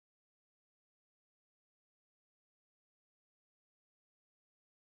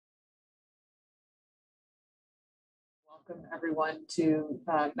welcome everyone to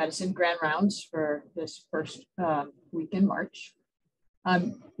Medicine Grand Rounds for this first week in March.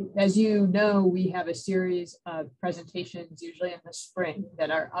 As you know, we have a series of presentations usually in the spring that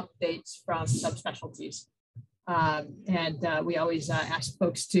are updates from subspecialties. We always ask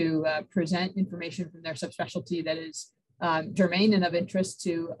folks to present information from their subspecialty that is germane and of interest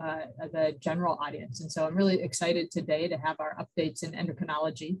to the general audience. And so I'm really excited today to have our updates in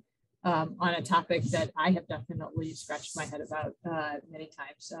endocrinology on a topic that I have definitely scratched my head about many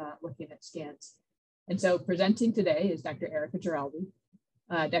times looking at scans. And so presenting today is Dr. Erica Giraldi.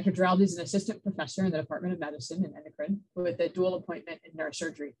 Dr. Giraldi is an assistant professor in the Department of Medicine and Endocrine with a dual appointment in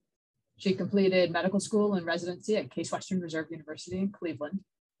neurosurgery. She completed medical school and residency at Case Western Reserve University in Cleveland,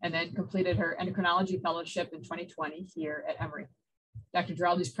 and then completed her endocrinology fellowship in 2020 here at Emory. Dr.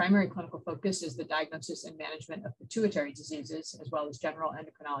 Giraldi's primary clinical focus is the diagnosis and management of pituitary diseases, as well as general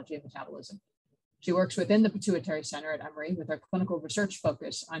endocrinology and metabolism. She works within the Pituitary Center at Emory with her clinical research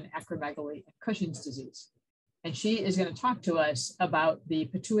focus on acromegaly and Cushing's disease. And she is going to talk to us about the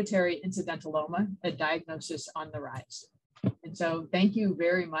pituitary incidentaloma, a diagnosis on the rise. And so thank you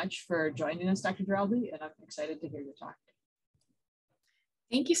very much for joining us, Dr. Giraldi, and I'm excited to hear your talk.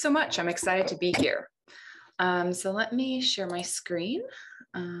 Thank you so much. I'm excited to be here. So let me share my screen.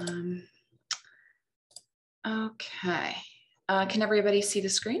 Okay. Can everybody see the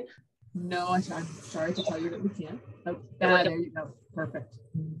screen? No, I'm sorry to tell you that we can't. Oh, there you go. Perfect.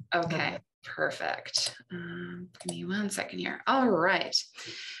 Okay, perfect. Give me 1 second here. All right.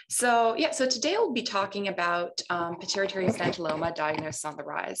 So today we'll be talking about pituitary incidentalomas diagnosis on the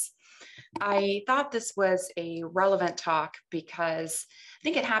rise. I thought this was a relevant talk because I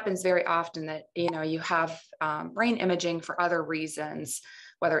think it happens very often that, you have brain imaging for other reasons,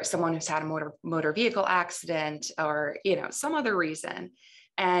 whether it's someone who's had a motor vehicle accident or, some other reason,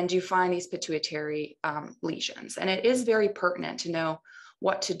 and you find these pituitary lesions. And it is very pertinent to know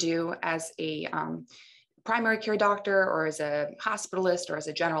what to do as a primary care doctor or as a hospitalist or as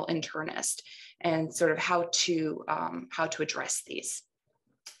a general internist, and sort of how to address these.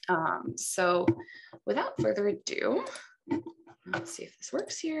 So without further ado, let's see if this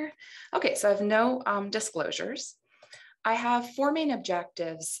works here. Okay, so I have no disclosures. I have 4 main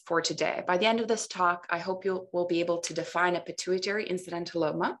objectives for today. By the end of this talk, I hope we'll be able to define a pituitary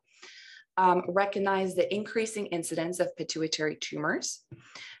incidentaloma, recognize the increasing incidence of pituitary tumors,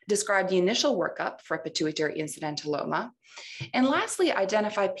 describe the initial workup for a pituitary incidentaloma, and lastly,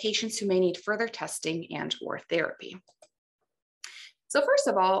 identify patients who may need further testing and/or therapy. So first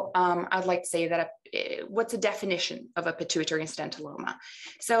of all, I'd like to say that what's a definition of a pituitary incidentaloma?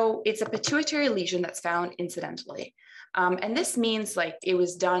 So it's a pituitary lesion that's found incidentally. And this means like it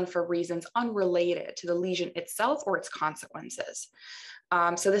was done for reasons unrelated to the lesion itself or its consequences.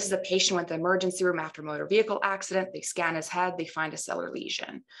 So this is a patient with an emergency room after a motor vehicle accident. They scan his head, they find a sellar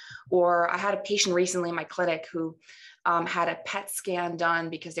lesion. Or I had a patient recently in my clinic who had a PET scan done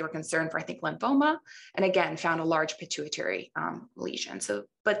because they were concerned for, I think, lymphoma, and again, found a large pituitary lesion.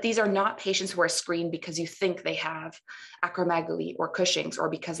 But these are not patients who are screened because you think they have acromegaly or Cushing's or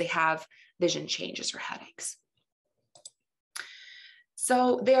because they have vision changes or headaches.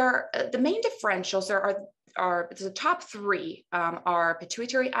 So the main differentials are the top 3 are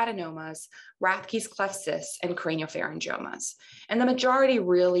pituitary adenomas, Rathke's cleft cysts, and craniopharyngiomas. And the majority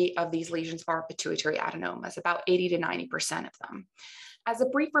really of these lesions are pituitary adenomas, about 80 to 90% of them. As a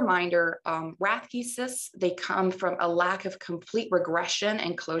brief reminder, Rathke's cysts, they come from a lack of complete regression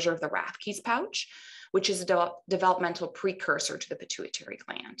and closure of the Rathke's pouch, which is a developmental precursor to the pituitary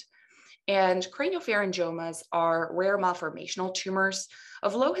gland. And craniopharyngiomas are rare malformational tumors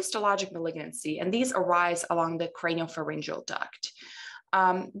of low histologic malignancy, and these arise along the craniopharyngeal duct.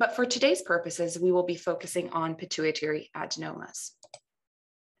 But for today's purposes, we will be focusing on pituitary adenomas.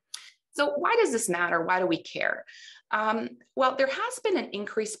 So why does this matter? Why do we care? Well, there has been an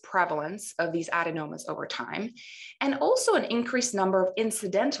increased prevalence of these adenomas over time, and also an increased number of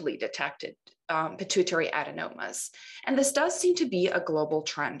incidentally detected pituitary adenomas. And this does seem to be a global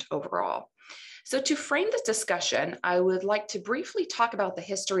trend overall. So to frame this discussion, I would like to briefly talk about the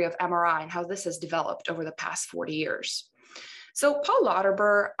history of MRI and how this has developed over the past 40 years. So Paul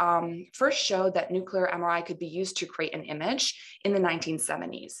Lauterbur first showed that nuclear MRI could be used to create an image in the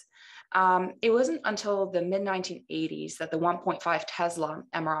 1970s. It wasn't until the mid-1980s that the 1.5 Tesla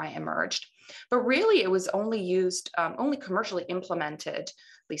MRI emerged, but really it was only used, only commercially implemented,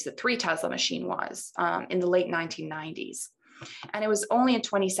 at least the 3 Tesla machine was, in the late 1990s. And it was only in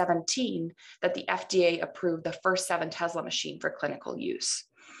 2017 that the FDA approved the first 7 Tesla machine for clinical use.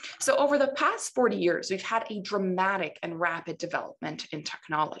 So over the past 40 years, we've had a dramatic and rapid development in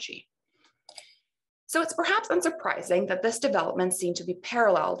technology. So it's perhaps unsurprising that this development seemed to be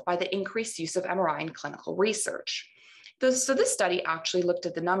paralleled by the increased use of MRI in clinical research. So this study actually looked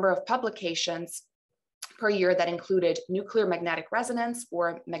at the number of publications per year that included nuclear magnetic resonance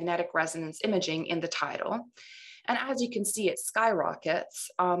or magnetic resonance imaging in the title. And as you can see, it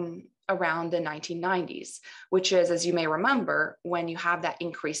skyrockets around the 1990s, which is, as you may remember, when you have that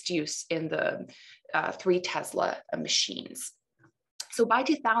increased use in the 3 Tesla machines. So by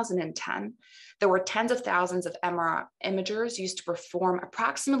 2010, there were tens of thousands of MRI imagers used to perform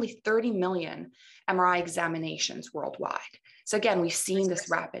approximately 30 million MRI examinations worldwide. So again, we've seen this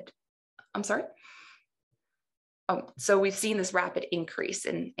rapid, so we've seen this rapid increase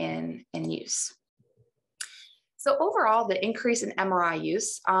in use. So overall, the increase in MRI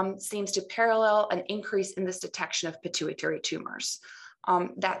use seems to parallel an increase in this detection of pituitary tumors.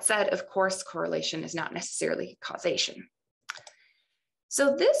 That said, of course, correlation is not necessarily causation.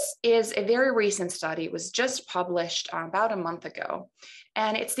 So this is a very recent study. It was just published about a month ago.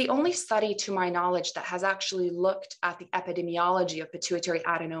 And it's the only study, to my knowledge, that has actually looked at the epidemiology of pituitary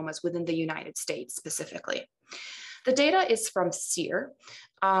adenomas within the United States specifically. The data is from SEER,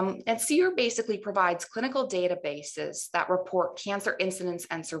 and SEER basically provides clinical databases that report cancer incidence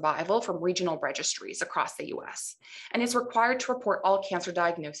and survival from regional registries across the US, and is required to report all cancer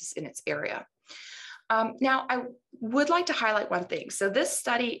diagnoses in its area. Now, I would like to highlight one thing. So this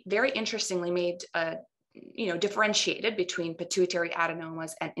study very interestingly differentiated between pituitary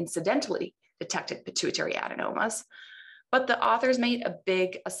adenomas and incidentally detected pituitary adenomas, but the authors made a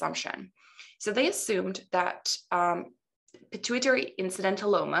big assumption. So they assumed that pituitary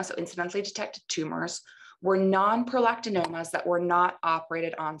incidentalomas, so incidentally detected tumors, were non-prolactinomas that were not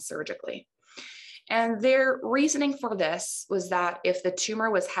operated on surgically. And their reasoning for this was that if the tumor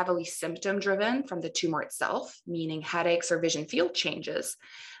was heavily symptom-driven from the tumor itself, meaning headaches or vision field changes,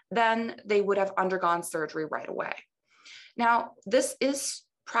 then they would have undergone surgery right away. Now, this is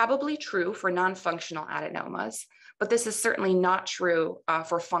probably true for non-functional adenomas, but this is certainly not true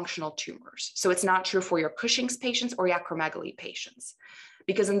for functional tumors. So it's not true for your Cushing's patients or your acromegaly patients,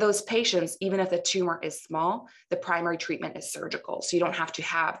 because in those patients, even if the tumor is small, the primary treatment is surgical. So you don't have to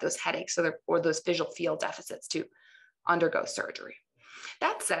have those headaches or those visual field deficits to undergo surgery.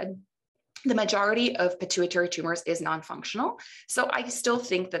 That said, the majority of pituitary tumors is non-functional. So I still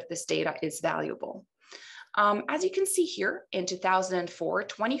think that this data is valuable. As you can see here, in 2004,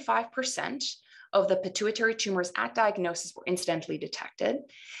 25% of the pituitary tumors at diagnosis were incidentally detected,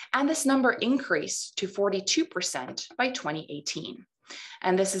 and this number increased to 42% by 2018.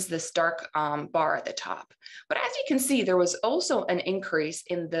 And this is this dark bar at the top. But as you can see, there was also an increase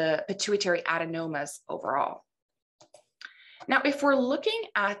in the pituitary adenomas overall. Now, if we're looking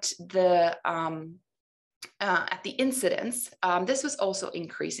at the incidence, this was also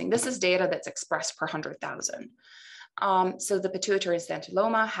increasing. This is data that's expressed per 100,000. So the pituitary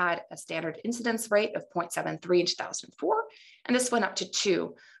incidentaloma had a standard incidence rate of 0.73 in 2004, and this went up to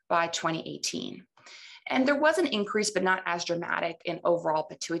 2 by 2018. And there was an increase, but not as dramatic in overall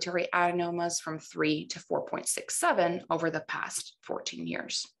pituitary adenomas from 3 to 4.67 over the past 14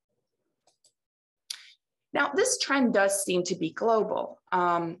 years. Now, this trend does seem to be global.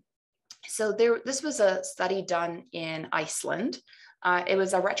 This was a study done in Iceland. It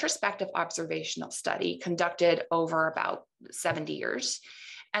was a retrospective observational study conducted over about 70 years,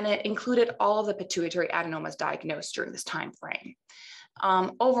 and it included all of the pituitary adenomas diagnosed during this time frame.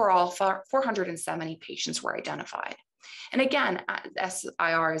 Overall, 470 patients were identified. And again,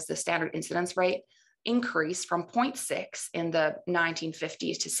 SIR is the standard incidence rate, increased from 0.6 in the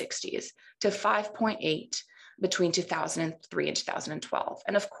 1950s to 60s to 5.8 between 2003 and 2012.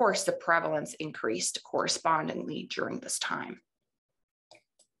 And of course, the prevalence increased correspondingly during this time.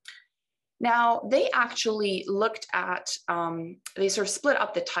 Now, they actually looked at, they sort of split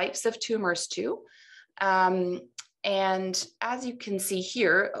up the types of tumors too. And as you can see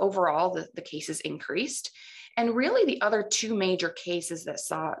here, overall, the cases increased. And really the other two major cases that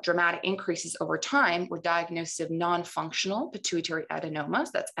saw dramatic increases over time were diagnosis of non-functional pituitary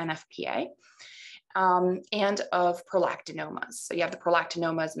adenomas, that's NFPA, and of prolactinomas. So you have the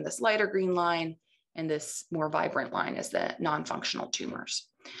prolactinomas in this lighter green line, and this more vibrant line is the non-functional tumors.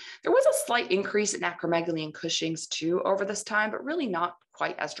 There was a slight increase in acromegaly and Cushing's too over this time, but really not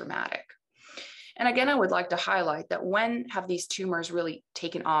quite as dramatic. And again, I would like to highlight that when have these tumors really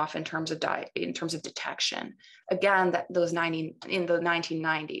taken off in terms of detection? Again, in the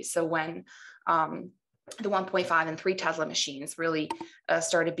 1990s. So when the 1.5 and 3 Tesla machines really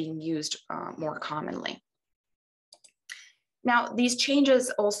started being used more commonly. Now, these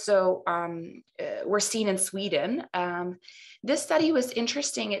changes also were seen in Sweden. This study was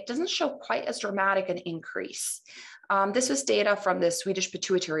interesting. It doesn't show quite as dramatic an increase. This was data from the Swedish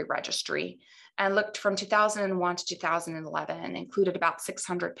Pituitary Registry and looked from 2001 to 2011, included about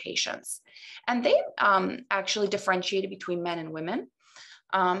 600 patients. And they actually differentiated between men and women.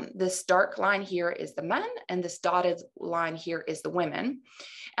 This dark line here is the men, and this dotted line here is the women.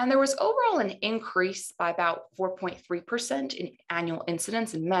 And there was overall an increase by about 4.3% in annual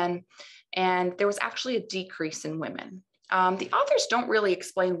incidence in men, and there was actually a decrease in women. The authors don't really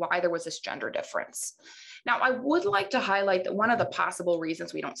explain why there was this gender difference. Now, I would like to highlight that one of the possible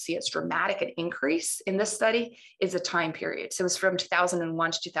reasons we don't see as dramatic an increase in this study is the time period. So it was from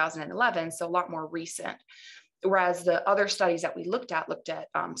 2001 to 2011, so a lot more recent, whereas the other studies that we looked at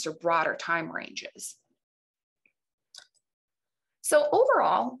sort of broader time ranges. So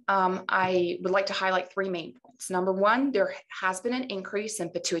overall, I would like to highlight three main points. Number one, there has been an increase in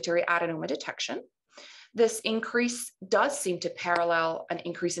pituitary adenoma detection. This increase does seem to parallel an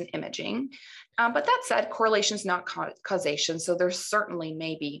increase in imaging, but that said, correlation is not causation, so there certainly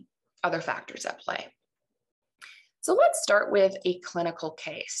may be other factors at play. So let's start with a clinical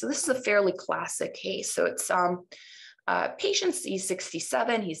case. So this is a fairly classic case. So it's patient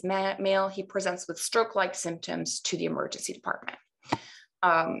C67, he's male, he presents with stroke-like symptoms to the emergency department.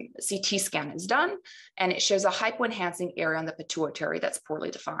 CT scan is done, and it shows a hypoenhancing area on the pituitary that's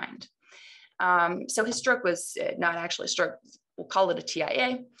poorly defined. So his stroke was not actually a stroke, we'll call it a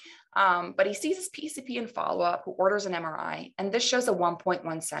TIA, but he sees his PCP in follow-up, who orders an MRI, and this shows a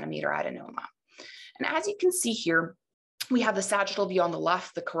 1.1 centimeter adenoma. And as you can see here, we have the sagittal view on the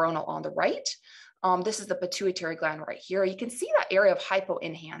left, the coronal on the right. This is the pituitary gland right here. You can see that area of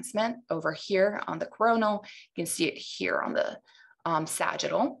hypoenhancement over here on the coronal. You can see it here on the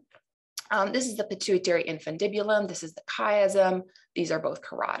sagittal. This is the pituitary infundibulum. This is the chiasm. These are both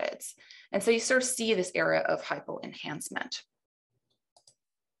carotids. And so you sort of see this area of hypoenhancement.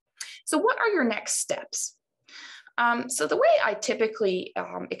 So what are your next steps? So the way I typically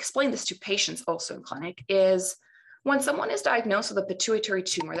explain this to patients also in clinic is when someone is diagnosed with a pituitary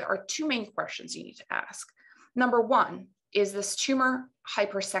tumor, there are two main questions you need to ask. Number one, is this tumor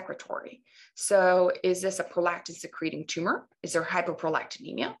hypersecretory? So is this a prolactin secreting tumor? Is there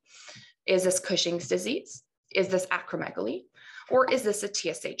hyperprolactinemia? Is this Cushing's disease? Is this acromegaly? Or is this a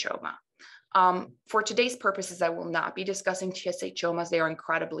TSHoma? For today's purposes, I will not be discussing TSHomas. They are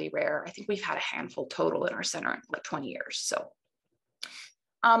incredibly rare. I think we've had a handful total in our center in like 20 years. So,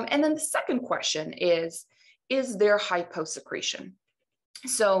 and then the second question is there hyposecretion?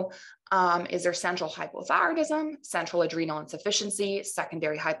 So is there central hypothyroidism, central adrenal insufficiency,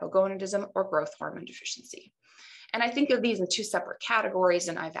 secondary hypogonadism, or growth hormone deficiency? And I think of these in two separate categories,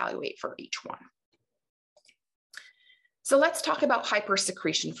 and I evaluate for each one. So let's talk about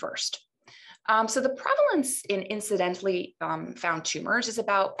hypersecretion first. So the prevalence in incidentally found tumors is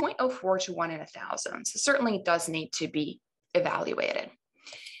about 0.04 to 1 in 1,000. So certainly it does need to be evaluated.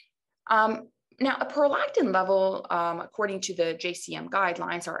 Now, a prolactin level, according to the JCM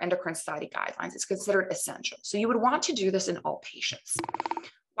guidelines, or endocrine society guidelines, is considered essential. So you would want to do this in all patients.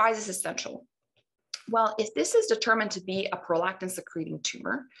 Why is this essential? Well, if this is determined to be a prolactin secreting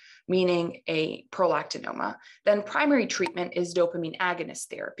tumor, meaning a prolactinoma, then primary treatment is dopamine agonist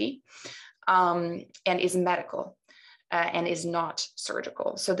therapy and is medical and is not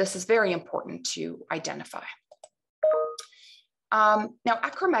surgical. So this is very important to identify. Now,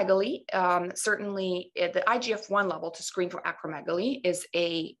 acromegaly, certainly the IGF-1 level to screen for acromegaly is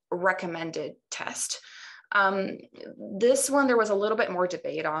a recommended test. This one, there was a little bit more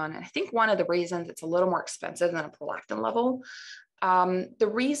debate on, and I think one of the reasons it's a little more expensive than a prolactin level. The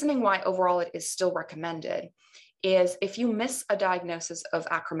reasoning why overall it is still recommended is if you miss a diagnosis of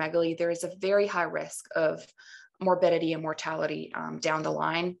acromegaly, there is a very high risk of morbidity and mortality down the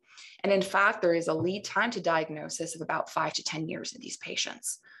line. And in fact, there is a lead time to diagnosis of about 5 to 10 years in these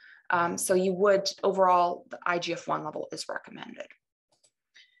patients. So you would, overall, the IGF-1 level is recommended.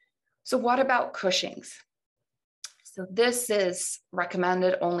 So what about Cushing's? So this is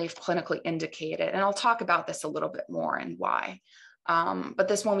recommended only if clinically indicated. And I'll talk about this a little bit more and why. But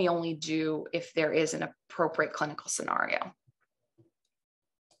this one we only do if there is an appropriate clinical scenario.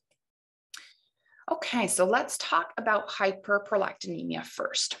 Okay, so let's talk about hyperprolactinemia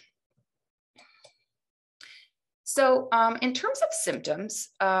first. So in terms of symptoms,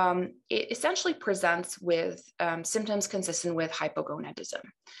 it essentially presents with symptoms consistent with hypogonadism.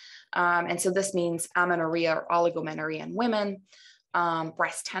 And so this means amenorrhea or oligomenorrhea in women,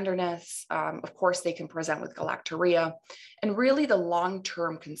 breast tenderness. Of course, they can present with galactorrhea. And really the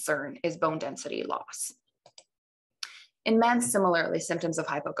long-term concern is bone density loss. In men, similarly, symptoms of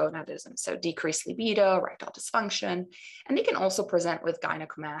hypogonadism, so decreased libido, erectile dysfunction, and they can also present with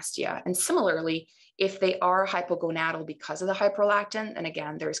gynecomastia. And similarly, if they are hypogonadal because of the hyperlactin, then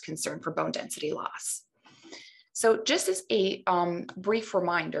again, there's concern for bone density loss. So just as a brief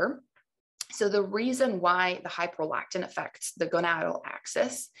reminder, so the reason why the hyperlactin affects the gonadal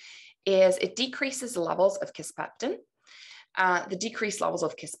axis is it decreases the levels of kisspeptin. The decreased levels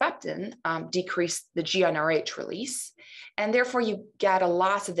of kisspeptin decrease the GnRH release, and therefore you get a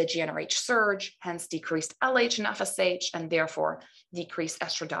loss of the GnRH surge, hence decreased LH and FSH, and therefore decreased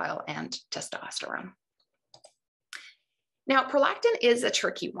estradiol and testosterone. Now, prolactin is a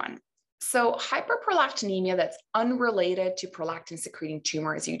tricky one. So hyperprolactinemia that's unrelated to prolactin secreting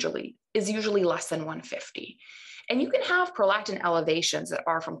tumor is usually less than 150. And you can have prolactin elevations that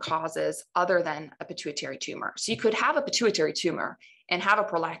are from causes other than a pituitary tumor. So you could have a pituitary tumor and have a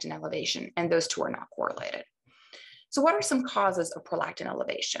prolactin elevation, and those two are not correlated. So what are some causes of prolactin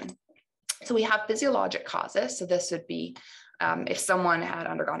elevation? So we have physiologic causes. So this would be if someone had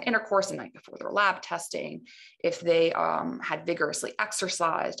undergone intercourse the night before their lab testing, if they had vigorously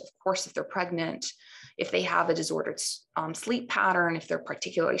exercised, of course, if they're pregnant, if they have a disordered sleep pattern, if they're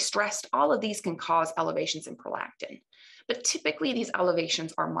particularly stressed, all of these can cause elevations in prolactin. But typically these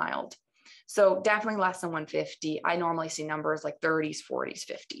elevations are mild. So definitely less than 150. I normally see numbers like 30s, 40s,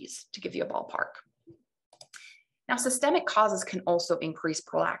 50s to give you a ballpark. Now, systemic causes can also increase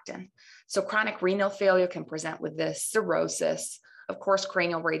prolactin. So chronic renal failure can present with this, cirrhosis, of course,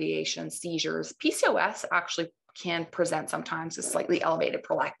 cranial radiation, seizures. PCOS actually can present sometimes with slightly elevated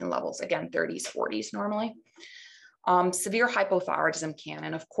prolactin levels, again, 30s, 40s normally. Severe hypothyroidism can,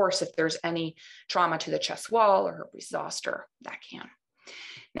 and of course, if there's any trauma to the chest wall or herpes zoster, that can.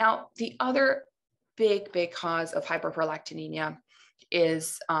 Now, the other big cause of hyperprolactinemia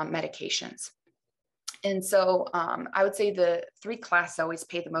is medications. And so I would say the three classes I always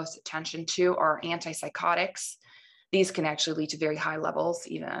pay the most attention to are antipsychotics. These can actually lead to very high levels,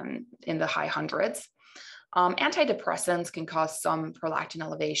 even in the high hundreds. Antidepressants can cause some prolactin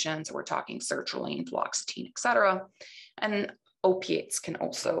elevations. We're talking sertraline, fluoxetine, et cetera. And opiates can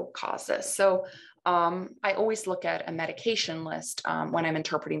also cause this. So I always look at a medication list when I'm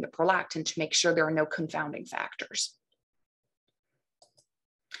interpreting the prolactin to make sure there are no confounding factors.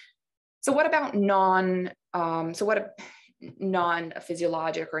 So what about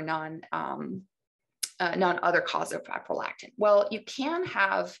non-physiologic or non-other cause of prolactin? Well, you can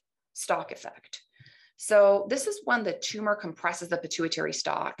have stalk effect. So this is when the tumor compresses the pituitary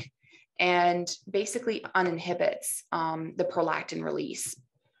stalk and basically uninhibits the prolactin release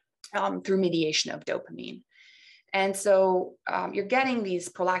through mediation of dopamine. And so you're getting these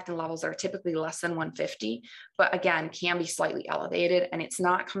prolactin levels that are typically less than 150, but again, can be slightly elevated. And it's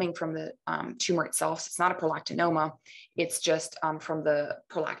not coming from the tumor itself. So it's not a prolactinoma. It's just from the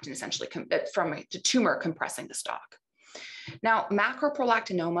prolactin, essentially, from the tumor compressing the stalk. Now,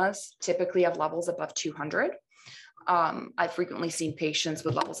 macroprolactinomas typically have levels above 200. I've frequently seen patients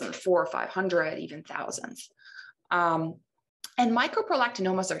with levels in the 400 or 500, even thousands. And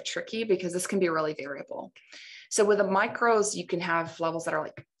microprolactinomas are tricky because this can be really variable. So with the micros, you can have levels that are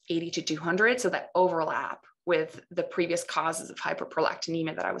like 80 to 200, so that overlap with the previous causes of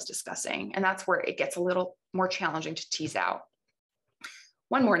hyperprolactinemia that I was discussing. And that's where it gets a little more challenging to tease out.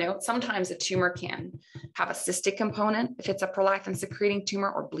 One more note, sometimes a tumor can have a cystic component if it's a prolactin secreting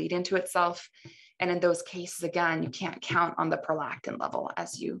tumor or bleed into itself. And in those cases, again, you can't count on the prolactin level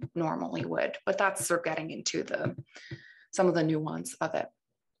as you normally would, but that's sort of getting into some of the nuance of it.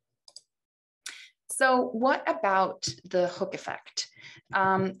 So what about the hook effect?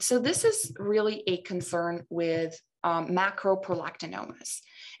 So this is really a concern with macroprolactinomas.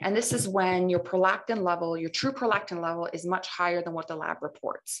 And this is when your prolactin level, your true prolactin level is much higher than what the lab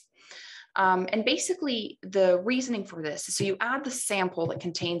reports. And basically the reasoning for this is so you add the sample that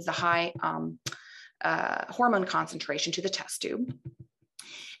contains the high hormone concentration to the test tube.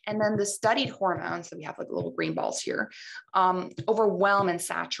 And then the studied hormones, so we have like little green balls here, overwhelm and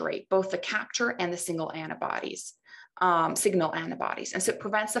saturate both the capture and the signal antibodies. And so it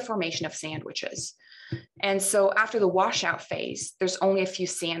prevents the formation of sandwiches. And so after the washout phase, there's only a few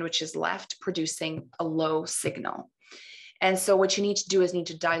sandwiches left producing a low signal. And so what you need to do is need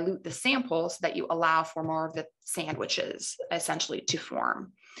to dilute the sample so that you allow for more of the sandwiches essentially to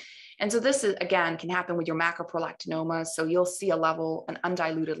form. And so this is, again, can happen with your macroprolactinomas. So you'll see a level, an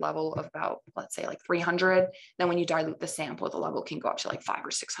undiluted level of about, let's say like 300. Then when you dilute the sample, the level can go up to like 500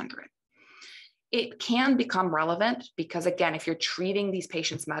 or 600. It can become relevant because, again, if you're treating these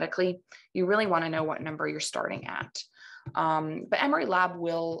patients medically, you really want to know what number you're starting at. But Emory Lab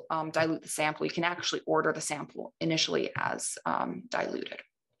will dilute the sample. You can actually order the sample initially as diluted.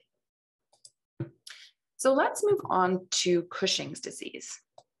 So let's move on to Cushing's disease.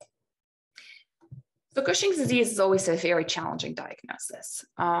 So Cushing's disease is always a very challenging diagnosis.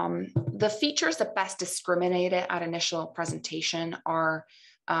 The features that best discriminate it at initial presentation are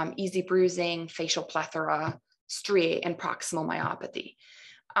easy bruising, facial plethora, striae, and proximal myopathy.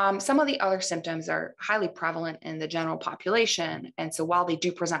 Some of the other symptoms are highly prevalent in the general population. And so while they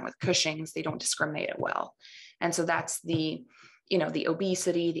do present with Cushing's, they don't discriminate it well. And so that's the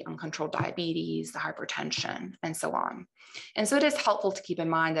obesity, the uncontrolled diabetes, the hypertension, and so on. And so it is helpful to keep in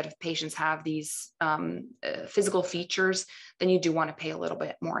mind that if patients have these physical features, then you do want to pay a little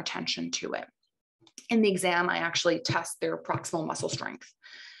bit more attention to it. In the exam, I actually test their proximal muscle strength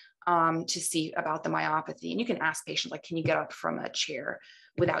to see about the myopathy. And you can ask patients, like, can you get up from a chair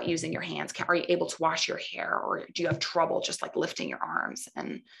without using your hands? Are you able to wash your hair, or do you have trouble just like lifting your arms?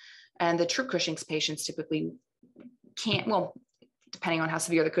 And the true Cushing's patients typically can't, well, depending on how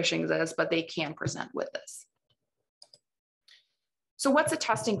severe the Cushing's is, but they can present with this. So what's the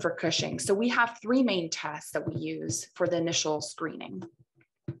testing for Cushing's? So we have three main tests that we use for the initial screening.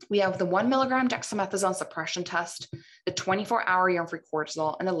 We have the 1 milligram dexamethasone suppression test, the 24-hour urine-free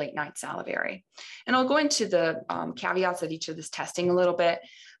cortisol, and the late-night salivary. And I'll go into the caveats of each of this testing a little bit,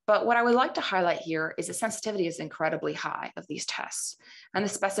 but what I would like to highlight here is the sensitivity is incredibly high of these tests, and the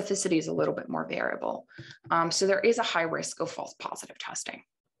specificity is a little bit more variable. So there is a high risk of false positive testing.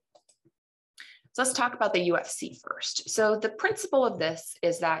 So let's talk about the UFC first. So the principle of this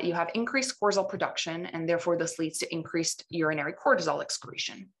is that you have increased cortisol production, and therefore this leads to increased urinary cortisol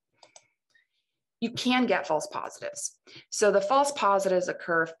excretion. You can get false positives. So the false positives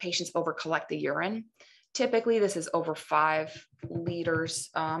occur if patients overcollect the urine. Typically, this is over 5 liters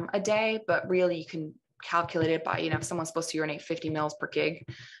a day, but really you can calculate it by, if someone's supposed to urinate 50 mils per kg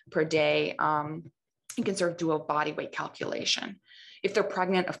per day, you can sort of do a body weight calculation. If they're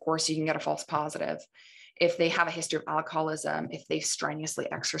pregnant, of course, you can get a false positive. If they have a history of alcoholism, if they've strenuously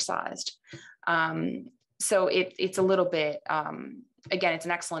exercised. So it's a little bit, again, it's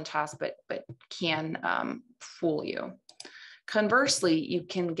an excellent test, but can fool you. Conversely, you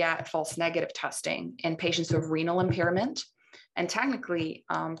can get false negative testing in patients who have renal impairment. And technically,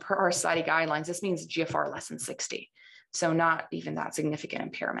 per our society guidelines, this means GFR less than 60. So not even that significant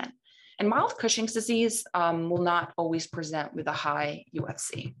impairment. And mild Cushing's disease will not always present with a high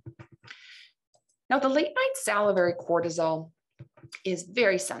UFC. Now, the late-night salivary cortisol is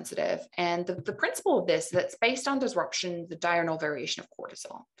very sensitive. And the principle of this is that it's based on disruption, the diurnal variation of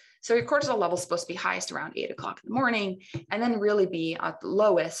cortisol. So your cortisol level is supposed to be highest around 8 o'clock in the morning, and then really be at the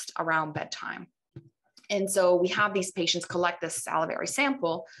lowest around bedtime. And so we have these patients collect this salivary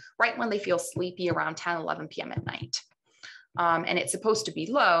sample right when they feel sleepy around 10, 11 p.m. at night. And it's supposed to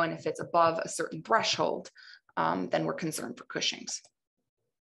be low. And if it's above a certain threshold, then we're concerned for Cushing's.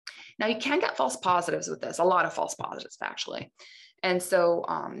 Now, you can get false positives with this, a lot of false positives, actually. And so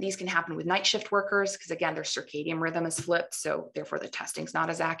these can happen with night shift workers because, again, their circadian rhythm is flipped. So therefore, the testing's not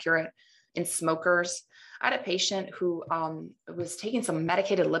as accurate. In smokers, I had a patient who was taking some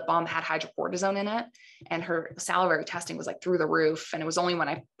medicated lip balm that had hydrocortisone in it, and her salivary testing was like through the roof. And it was only when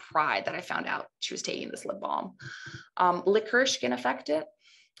I pried that I found out she was taking this lip balm. Licorice can affect it.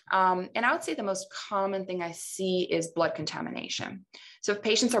 And I would say the most common thing I see is blood contamination. So if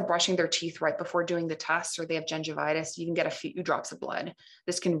patients are brushing their teeth right before doing the test, or they have gingivitis, you can get a few drops of blood.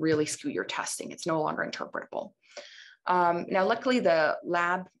 This can really skew your testing. It's no longer interpretable. Now, luckily, the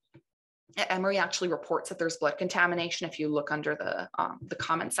lab at Emory actually reports that there's blood contamination if you look under the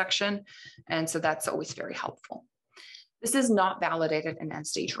comment section. And so that's always very helpful. This is not validated in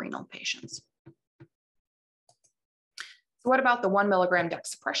end-stage renal patients. So what about the 1 milligram dex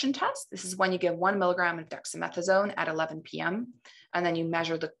suppression test? This is when you give 1 milligram of dexamethasone at 11 p.m. and then you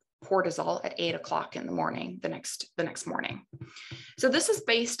measure the cortisol at 8 o'clock in the morning, the next morning. So this is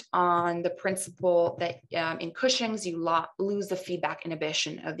based on the principle that in Cushing's, you lose the feedback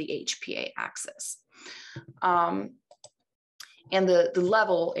inhibition of the HPA axis. And the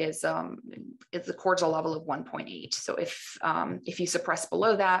level is the cortisol level of 1.8. So if you suppress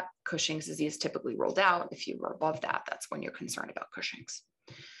below that, Cushing's disease is typically ruled out. If you are above that, that's when you're concerned about Cushing's.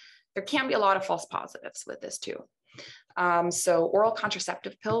 There can be a lot of false positives with this too. So oral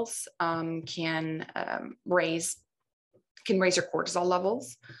contraceptive pills can raise your cortisol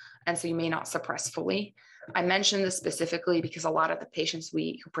levels, and so you may not suppress fully. I mentioned this specifically because a lot of the patients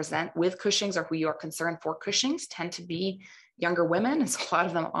who present with Cushing's or who you are concerned for Cushing's tend to be younger women, and so a lot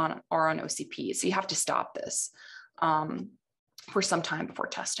of them are on OCP. So you have to stop this for some time before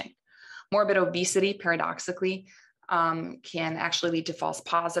testing. Morbid obesity, paradoxically, can actually lead to false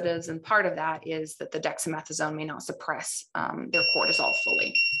positives. And part of that is that the dexamethasone may not suppress their cortisol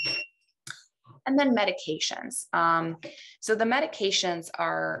fully. And then medications. So the medications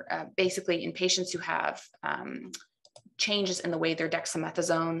are basically in patients who have changes in the way their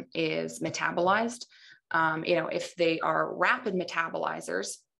dexamethasone is metabolized. If they are rapid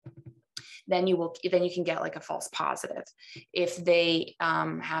metabolizers, then you can get like a false positive. If they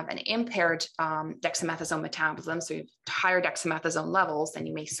have an impaired dexamethasone metabolism, so you have higher dexamethasone levels, then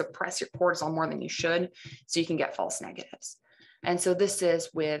you may suppress your cortisol more than you should, so you can get false negatives. And so this is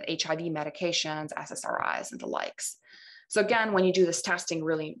with HIV medications, SSRIs, and the likes. So again, when you do this testing,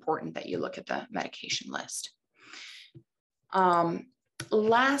 really important that you look at the medication list.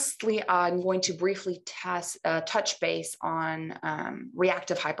 Lastly, I'm going to briefly touch base on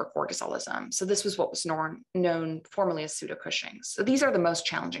reactive hypercortisolism. So this was what was known formerly as pseudo-Cushing's. So these are the most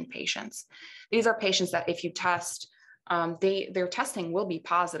challenging patients. These are patients that if you test, their testing will be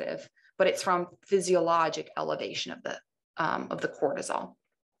positive, but it's from physiologic elevation of the cortisol.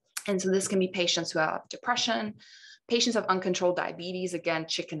 And so this can be patients who have depression, patients have uncontrolled diabetes, again,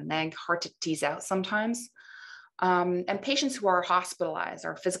 chicken and egg, hard to tease out sometimes. And patients who are hospitalized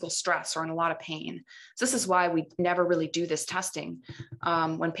or physical stress or in a lot of pain. So this is why we never really do this testing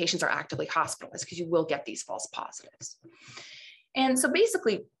when patients are actively hospitalized, because you will get these false positives. And so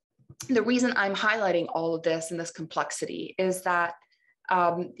basically, the reason I'm highlighting all of this and this complexity is that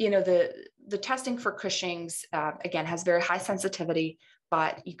the testing for Cushing's, again, has very high sensitivity,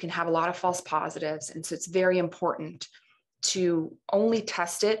 but you can have a lot of false positives. And so it's very important to only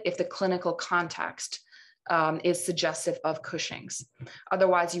test it if the clinical context is suggestive of Cushing's.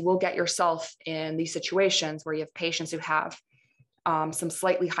 Otherwise, you will get yourself in these situations where you have patients who have some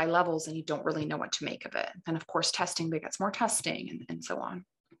slightly high levels and you don't really know what to make of it. And of course, testing begets more testing and so on.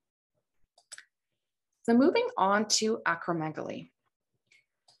 So moving on to acromegaly.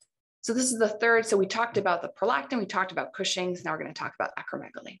 So this is the third. So we talked about the prolactin, we talked about Cushing's, now we're going to talk about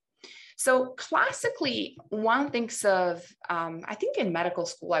acromegaly. So classically, one thinks of, I think in medical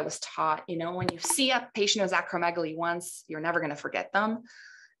school, I was taught, when you see a patient who has acromegaly once, you're never going to forget them.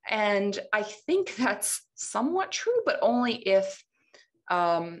 And I think that's somewhat true, but only if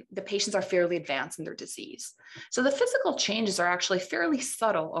the patients are fairly advanced in their disease. So the physical changes are actually fairly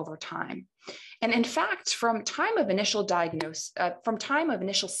subtle over time. And in fact, from time of initial diagnosis, from time of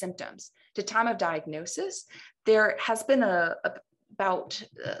initial symptoms to time of diagnosis, there has been about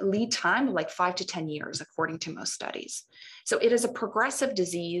lead time of like 5 to 10 years, according to most studies. So it is a progressive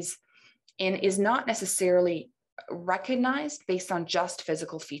disease and is not necessarily recognized based on just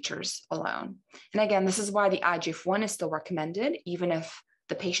physical features alone. And again, this is why the IGF-1 is still recommended, even if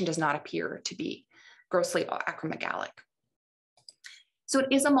the patient does not appear to be grossly acromegalic. So it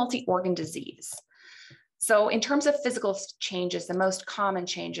is a multi-organ disease. So in terms of physical changes, the most common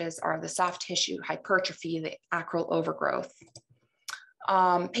changes are the soft tissue hypertrophy, the acral overgrowth.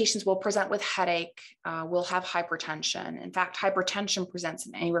 Patients will present with headache, will have hypertension. In fact, hypertension presents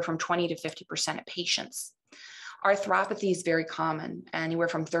in anywhere from 20 to 50% of patients. Arthropathy is very common, anywhere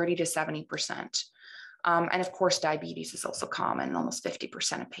from 30 to 70%. And of course, diabetes is also common in almost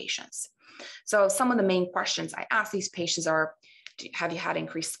 50% of patients. So some of the main questions I ask these patients are, have you had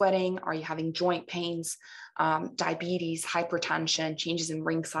increased sweating? Are you having joint pains, diabetes, hypertension, changes in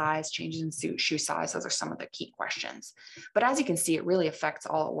ring size, changes in shoe size? Those are some of the key questions. But as you can see, it really affects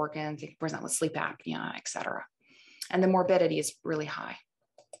all organs. It can present with sleep apnea, et cetera. And the morbidity is really high.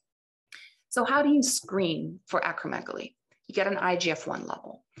 So how do you screen for acromegaly? You get an IGF-1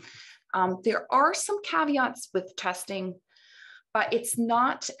 level. There are some caveats with testing, but it's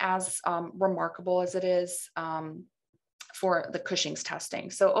not as remarkable as it is for the Cushing's testing.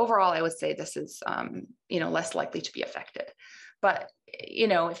 So overall, I would say this is, less likely to be affected. But,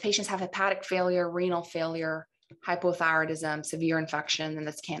 if patients have hepatic failure, renal failure, hypothyroidism, severe infection, then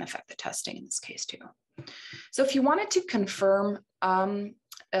this can affect the testing in this case too. So if you wanted to confirm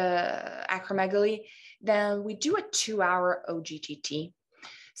acromegaly, then we do a 2-hour OGTT.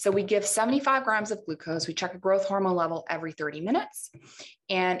 So we give 75 grams of glucose. We check a growth hormone level every 30 minutes.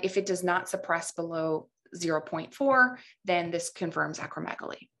 And if it does not suppress below 0.4, then this confirms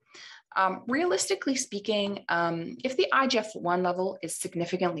acromegaly. Realistically speaking, if the IGF-1 level is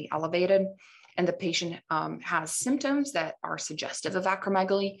significantly elevated and the patient has symptoms that are suggestive of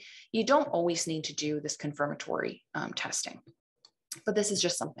acromegaly, you don't always need to do this confirmatory testing. But this is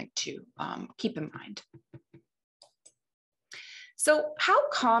just something to keep in mind. So how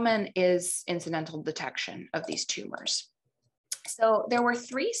common is incidental detection of these tumors? So there were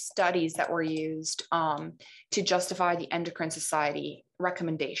 3 studies that were used to justify the Endocrine Society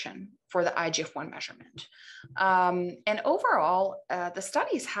recommendation for the IGF-1 measurement. And overall, the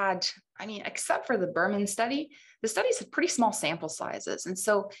studies had, I mean, except for the Berman study, the studies had pretty small sample sizes. And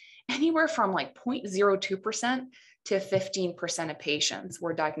so anywhere from like 0.02% to 15% of patients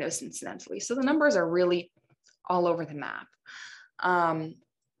were diagnosed incidentally. So the numbers are really all over the map. And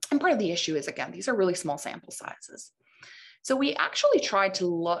part of the issue is, again, these are really small sample sizes. So we actually tried to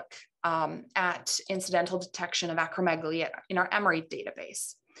look at incidental detection of acromegaly in our Emory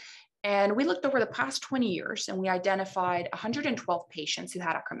database. And we looked over the past 20 years and we identified 112 patients who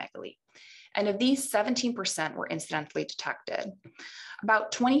had acromegaly. And of these, 17% were incidentally detected.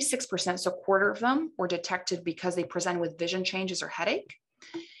 About 26%, so a quarter of them, were detected because they presented with vision changes or headache.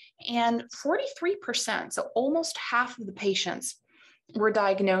 And 43%, so almost half of the patients, were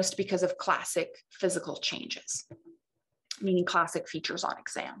diagnosed because of classic physical changes, meaning classic features on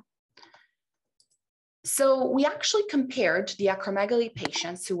exam. So we actually compared the acromegaly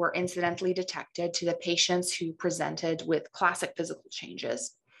patients who were incidentally detected to the patients who presented with classic physical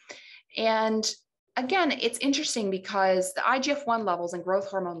changes. And again, it's interesting because the IGF-1 levels and growth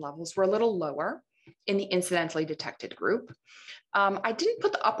hormone levels were a little lower in the incidentally detected group. I didn't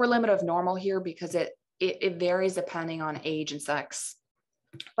put the upper limit of normal here because it varies depending on age and sex.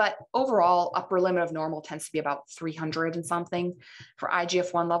 But overall, upper limit of normal tends to be about 300 and something for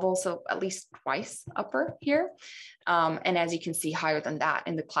IGF-1 levels, so at least twice upper here. And as you can see, higher than that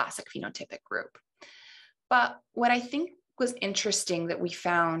in the classic phenotypic group. But what I think was interesting that we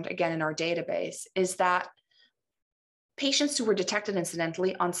found, again, in our database, is that patients who were detected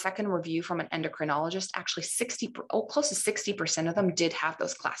incidentally on second review from an endocrinologist, actually close to 60% of them did have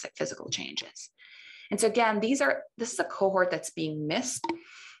those classic physical changes. And so again, this is a cohort that's being missed.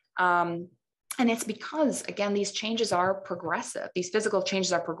 And it's because, again, these changes are progressive. These physical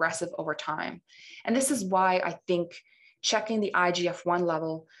changes are progressive over time. And this is why I think checking the IGF-1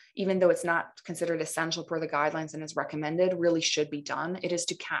 level, even though it's not considered essential per the guidelines and is recommended, really should be done. It is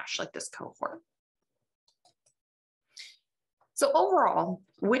to catch like this cohort. So overall,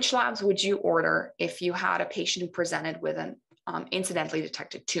 which labs would you order if you had a patient who presented with an incidentally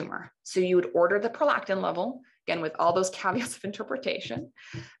detected tumor? So you would order the prolactin level, again, with all those caveats of interpretation,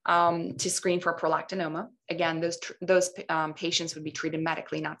 to screen for prolactinoma. Again, those patients would be treated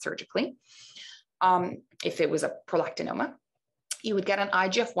medically, not surgically. If it was a prolactinoma, you would get an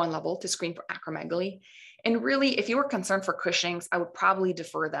IGF-1 level to screen for acromegaly. And really, if you were concerned for Cushing's, I would probably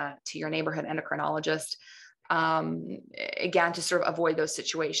defer that to your neighborhood endocrinologist. Again, to sort of avoid those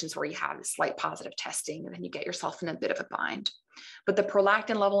situations where you have this slight positive testing and then you get yourself in a bit of a bind. But the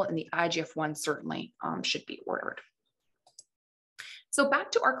prolactin level and the IGF-1 certainly should be ordered. So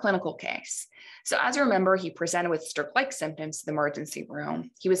back to our clinical case. So as you remember, he presented with stroke-like symptoms to the emergency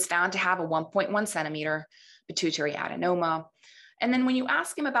room. He was found to have a 1.1 centimeter pituitary adenoma. And then when you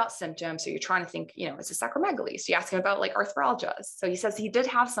ask him about symptoms, so you're trying to think, is this acromegaly? So you ask him about like arthralgias. So he says he did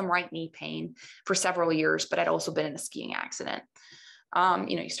have some right knee pain for several years, but had also been in a skiing accident.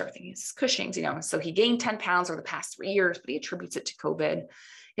 You start thinking it's Cushing's, so he gained 10 pounds over the past 3 years, but he attributes it to COVID.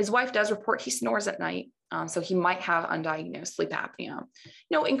 His wife does report he snores at night. So he might have undiagnosed sleep apnea.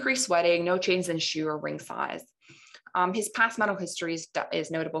 No increased sweating, no change in shoe or ring size. His past medical history is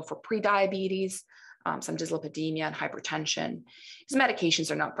notable for prediabetes, some dyslipidemia and hypertension. His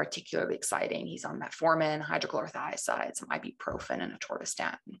medications are not particularly exciting. He's on metformin, hydrochlorothiazide, some ibuprofen, and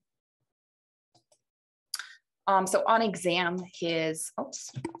atorvastatin. So on exam, his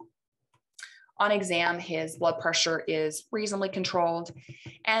blood pressure is reasonably controlled,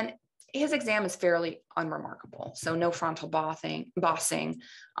 and his exam is fairly unremarkable. So no frontal bossing, no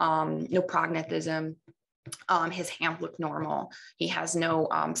prognathism. His hand looked normal. He has no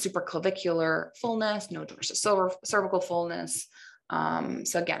supraclavicular fullness, no cervical fullness.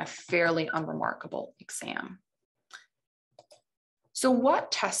 So again, a fairly unremarkable exam. So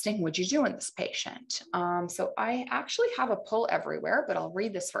what testing would you do in this patient? So I actually have a pull everywhere, but I'll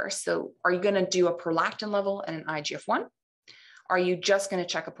read this first. So are you going to do a prolactin level and an IGF-1? Are you just going to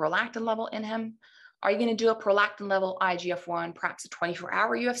check a prolactin level in him? Are you going to do a prolactin level IGF-1, perhaps a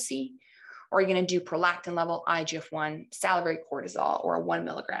 24-hour UFC? Or are you going to do prolactin level IGF-1, salivary cortisol, or a 1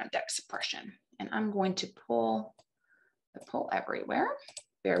 milligram dex suppression? And I'm going to pull the pull everywhere.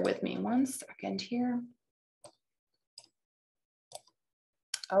 Bear with me 1 second here.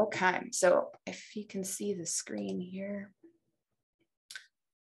 Okay, so if you can see the screen here.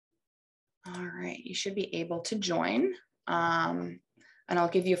 All right, you should be able to join. And I'll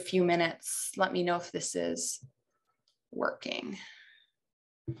give you a few minutes. Let me know if this is working.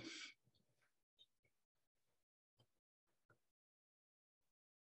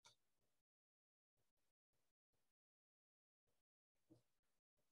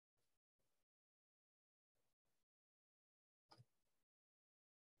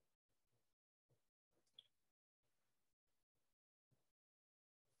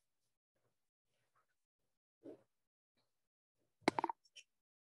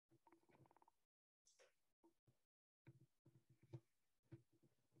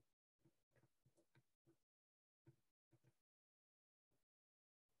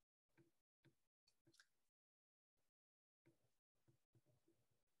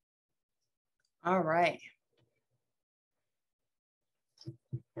 All right.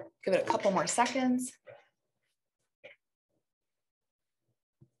 Give it a couple more seconds.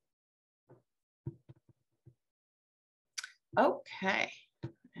 Okay.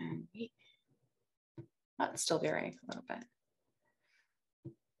 And wait. Oh, it's still varying a little bit.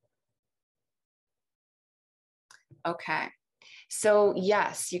 Okay. So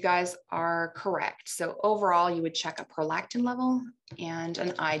yes, you guys are correct. So overall, you would check a prolactin level and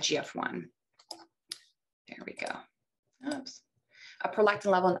an IGF-1. There we go. Oops. A prolactin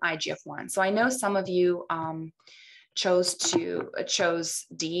level and IGF-1. So I know some of you chose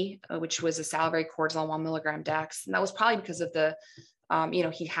D, which was a salivary cortisol 1 milligram dex. And that was probably because of the,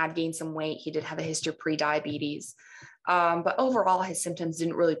 he had gained some weight. He did have a history of pre-diabetes. But overall, his symptoms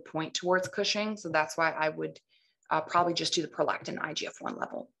didn't really point towards Cushing. So that's why I would probably just do the prolactin IGF-1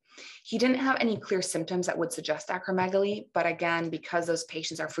 level. He didn't have any clear symptoms that would suggest acromegaly. But again, because those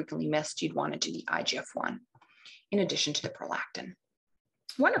patients are frequently missed, you'd want to do the IGF-1 in addition to the prolactin.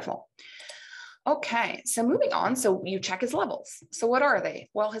 Wonderful. Okay, so moving on. So you check his levels. So what are they?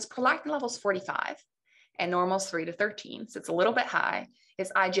 Well, his prolactin level is 45 and normal is 3 to 13. So it's a little bit high.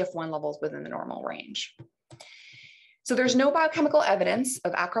 His IGF-1 level is within the normal range. So there's no biochemical evidence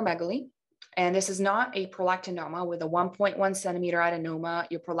of acromegaly. And this is not a prolactinoma with a 1.1 centimeter adenoma.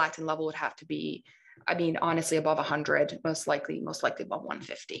 Your prolactin level would have to be, I mean, honestly, above 100, most likely above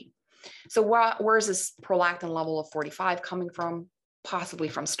 150. So where is this prolactin level of 45 coming from? Possibly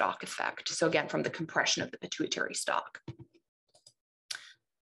from stalk effect. So again, from the compression of the pituitary stalk.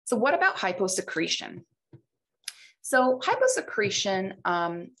 So what about hyposecretion? So hyposecretion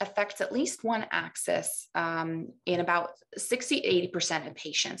affects at least one axis in about 60 to 80% of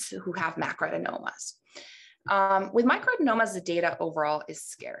patients who have macroadenomas. With microadenomas, the data overall is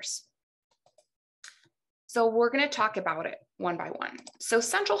scarce. So we're going to talk about it one by one. So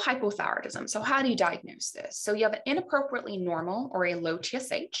central hypothyroidism. So how do you diagnose this? So you have an inappropriately normal or a low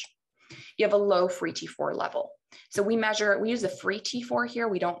TSH. You have a low free T4 level. So we use the free T4 here.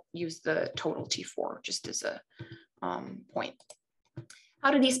 We don't use the total T4, just as a point. How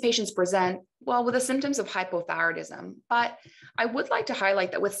do these patients present? Well, with the symptoms of hypothyroidism, but I would like to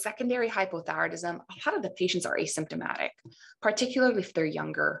highlight that with secondary hypothyroidism, a lot of the patients are asymptomatic, particularly if they're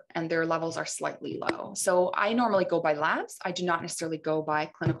younger and their levels are slightly low. So I normally go by labs. I do not necessarily go by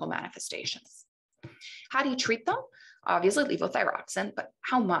clinical manifestations. How do you treat them? Obviously levothyroxine, but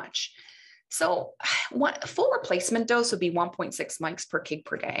how much? So full replacement dose would be 1.6 mics per kg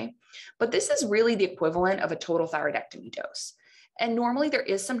per day, but this is really the equivalent of a total thyroidectomy dose. And normally there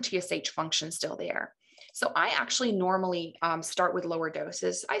is some TSH function still there. So I actually normally start with lower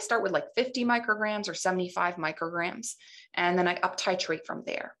doses. I start with like 50 micrograms or 75 micrograms, and then I up titrate from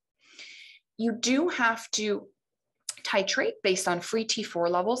there. You do have to titrate based on free T4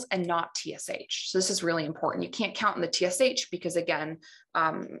 levels and not TSH. So this is really important. You can't count on the TSH because again,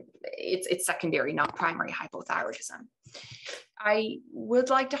 it's secondary, not primary hypothyroidism. I would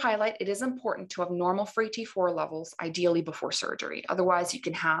like to highlight it is important to have normal free T4 levels, ideally before surgery. Otherwise, you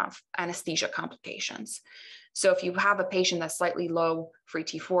can have anesthesia complications. So if you have a patient that's slightly low free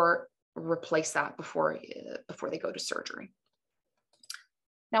T4, replace that before they go to surgery.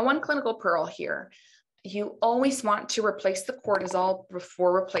 Now, one clinical pearl here. You always want to replace the cortisol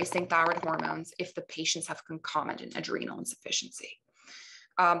before replacing thyroid hormones if the patients have concomitant adrenal insufficiency.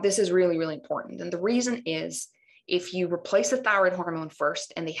 This is really, really important. And the reason is if you replace the thyroid hormone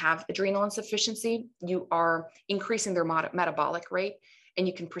first and they have adrenal insufficiency, you are increasing their metabolic rate and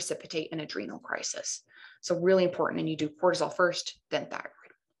you can precipitate an adrenal crisis. So really important. And you do cortisol first, then thyroid.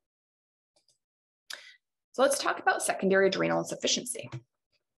 So let's talk about secondary adrenal insufficiency.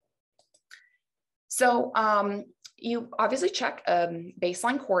 So you obviously check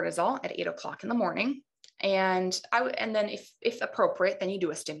baseline cortisol at 8 o'clock in the morning. And then if appropriate, then you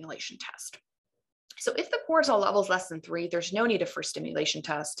do a stimulation test. So if the cortisol level is less than 3, there's no need for a stimulation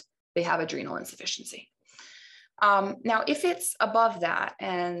test. They have adrenal insufficiency. Now, if it's above that,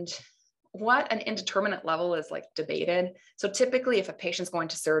 and what an indeterminate level is like debated. So typically if a patient's going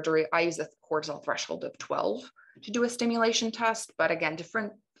to surgery, I use a cortisol threshold of 12 to do a stimulation test. But again,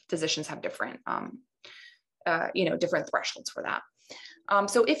 different physicians have different, different thresholds for that.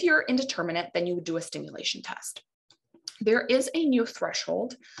 So if you're indeterminate, then you would do a stimulation test. There is a new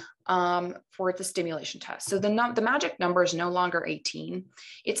threshold for the stimulation test. So the magic number is no longer 18.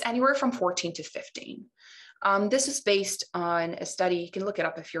 It's anywhere from 14 to 15. This is based on a study, you can look it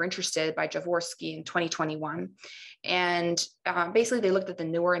up if you're interested, by Jaworski in 2021. And basically they looked at the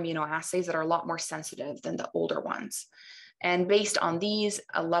newer immunoassays that are a lot more sensitive than the older ones. And based on these,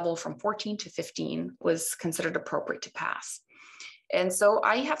 a level from 14 to 15 was considered appropriate to pass. And so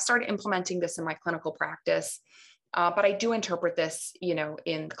I have started implementing this in my clinical practice, but I do interpret this, in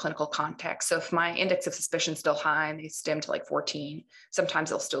the clinical context. So if my index of suspicion is still high and they stim to like 14, sometimes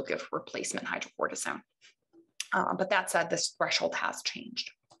they'll still give replacement hydrocortisone. But that said, this threshold has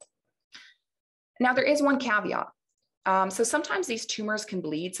changed. Now, there is one caveat. So sometimes these tumors can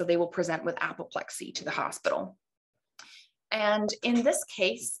bleed, so they will present with apoplexy to the hospital. And in this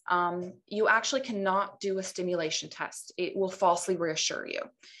case, you actually cannot do a stimulation test. It will falsely reassure you.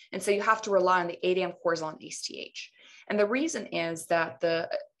 And so you have to rely on the 8 AM cortisol and ACTH. And the reason is that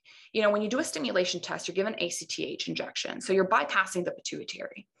when you do a stimulation test, you're given ACTH injection. So you're bypassing the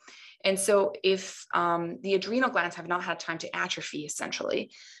pituitary. And so if the adrenal glands have not had time to atrophy,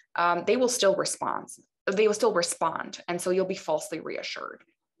 essentially, they will still respond. And so you'll be falsely reassured.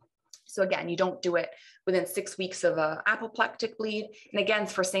 So again, you don't do it within 6 weeks of an apoplectic bleed. And again,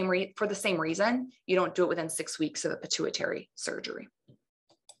 for the same reason, you don't do it within 6 weeks of a pituitary surgery.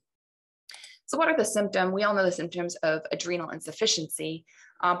 So what are the symptoms? We all know the symptoms of adrenal insufficiency,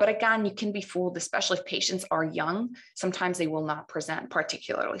 but again, you can be fooled, especially if patients are young. Sometimes they will not present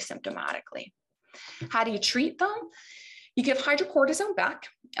particularly symptomatically. How do you treat them? You give hydrocortisone back.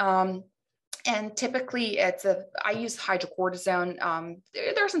 And typically I use hydrocortisone.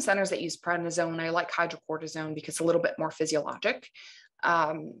 There are some centers that use prednisone. I like hydrocortisone because it's a little bit more physiologic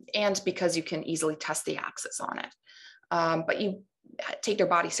and because you can easily test the axis on it. But you take their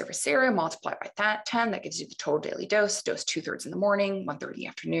body surface area, multiply by 10, that gives you the total daily dose 2/3 in the morning, 1/3 in the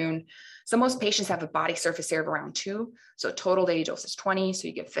afternoon. So most patients have a body surface area of around 2. So total daily dose is 20. So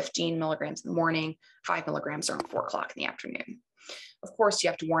you give 15 milligrams in the morning, 5 milligrams around 4 o'clock in the afternoon. Of course, you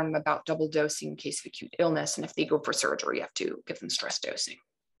have to warn them about double dosing in case of acute illness. And if they go for surgery, you have to give them stress dosing.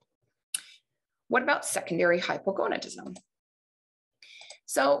 What about secondary hypogonadism?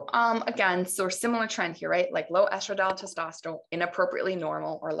 So again, similar trend here, right? Like low estradiol testosterone, inappropriately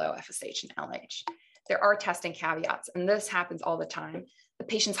normal, or low FSH and LH. There are testing caveats, and this happens all the time. The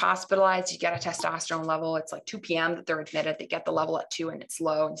patient's hospitalized, you get a testosterone level, it's like 2 p.m. that they're admitted, they get the level at 2 and it's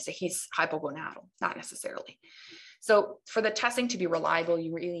low, and you say he's hypogonadal, not necessarily. So for the testing to be reliable,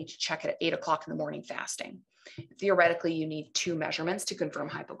 you really need to check it at 8 o'clock in the morning fasting. Theoretically, you need 2 measurements to confirm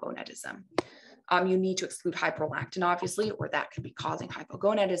hypogonadism. You need to exclude hyperlactin, obviously, or that could be causing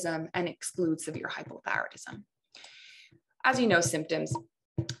hypogonadism, and exclude severe hypothyroidism. As you know, symptoms,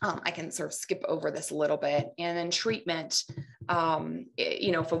 I can sort of skip over this a little bit. And then treatment,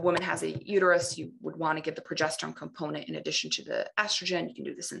 if a woman has a uterus, you would want to give the progesterone component in addition to the estrogen. You can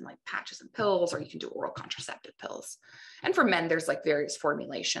do this in like patches and pills, or you can do oral contraceptive pills. And for men, there's like various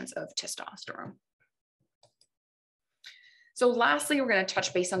formulations of testosterone. So lastly, we're going to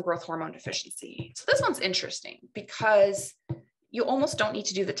touch base on growth hormone deficiency. So this one's interesting because you almost don't need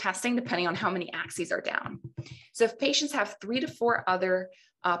to do the testing depending on how many axes are down. So if patients have 3 to 4 other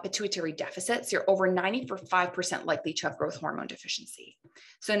pituitary deficits, you're over 95% likely to have growth hormone deficiency.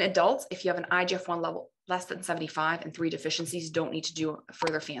 So in adults, if you have an IGF-1 level less than 75 and 3 deficiencies, you don't need to do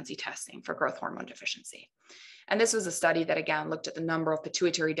further fancy testing for growth hormone deficiency. And this was a study that, again, looked at the number of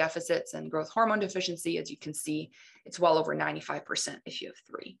pituitary deficits and growth hormone deficiency. As you can see, it's well over 95% if you have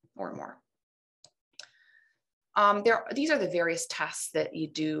 3 or more. These are the various tests that you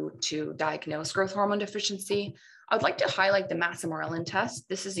do to diagnose growth hormone deficiency. I'd like to highlight the Massimorelin test.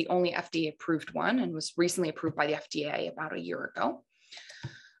 This is the only FDA-approved one and was recently approved by the FDA about a year ago.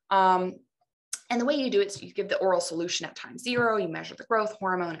 And the way you do it is you give the oral solution at time 0, you measure the growth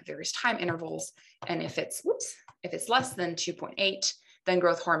hormone at various time intervals, and if it's less than 2.8, then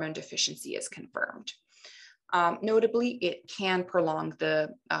growth hormone deficiency is confirmed. Notably, it can prolong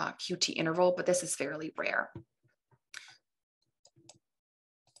the QT interval, but this is fairly rare.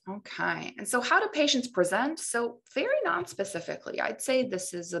 Okay, and so how do patients present? So very non-specifically, I'd say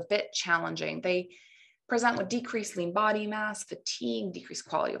this is a bit challenging. They present with decreased lean body mass, fatigue, decreased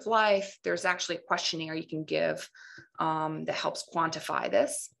quality of life. There's actually a questionnaire you can give that helps quantify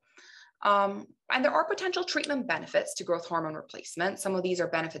this. And there are potential treatment benefits to growth hormone replacement. Some of these are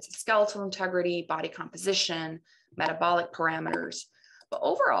benefits of skeletal integrity, body composition, metabolic parameters. But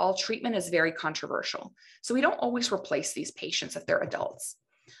overall, treatment is very controversial. So we don't always replace these patients if they're adults.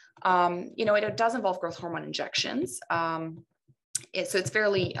 It does involve growth hormone injections. So it's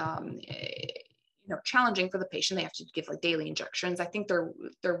fairly challenging for the patient. They have to give like daily injections. I think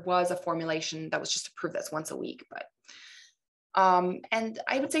there was a formulation that was just approved that's once a week, but and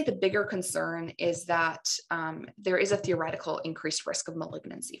I would say the bigger concern is that there is a theoretical increased risk of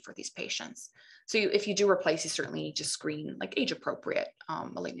malignancy for these patients. So if you do replace, you certainly need to screen like age-appropriate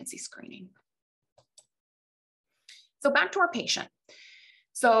malignancy screening. So back to our patient.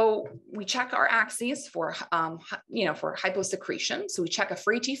 So we check our axes for, for hyposecretion. So we check a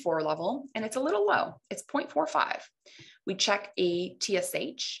free T4 level, and it's a little low. It's 0.45. We check a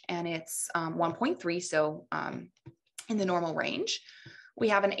TSH, and it's 1.3, so in the normal range. We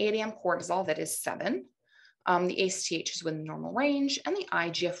have an 8 AM cortisol that is 7. The ACTH is within normal range, and the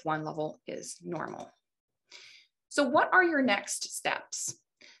IGF-1 level is normal. So what are your next steps?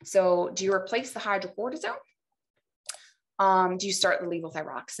 So do you replace the hydrocortisone? Do you start the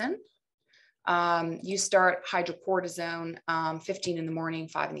levothyroxine? You start hydrocortisone 15 in the morning,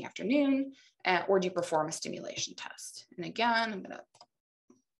 5 in the afternoon, or do you perform a stimulation test? And again, I'm gonna,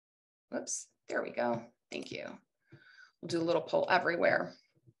 whoops, there we go. Thank you. We'll do a little poll everywhere.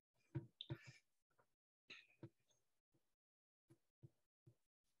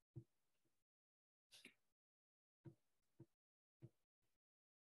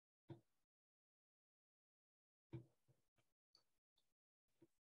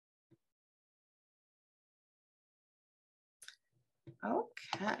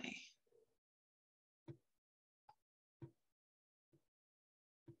 Okay.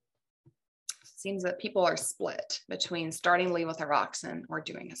 Seems that people are split between starting levothyroxine or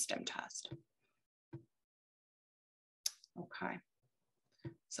doing a stim test. Okay,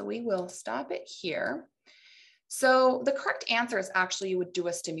 so we will stop it here. So the correct answer is actually you would do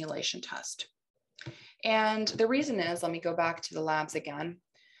a stimulation test. And the reason is, let me go back to the labs again.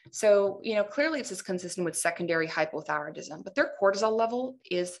 So, clearly this is consistent with secondary hypothyroidism, but their cortisol level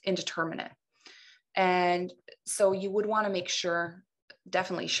is indeterminate. And so you would want to make sure,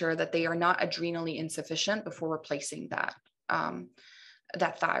 definitely sure, that they are not adrenally insufficient before replacing that,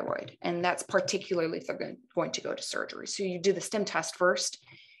 that thyroid. And that's particularly if they're going to go to surgery. So you do the stim test first.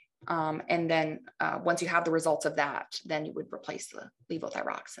 And then once you have the results of that, then you would replace the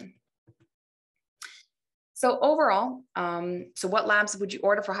levothyroxine. So overall, so what labs would you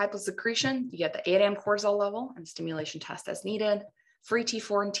order for hyposecretion? You get the 8 AM cortisol level and stimulation test as needed, free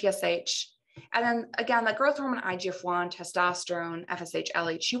T4 and TSH. And then again, the growth hormone, IGF-1, testosterone, FSH,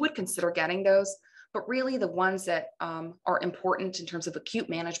 LH, you would consider getting those, but really the ones that are important in terms of acute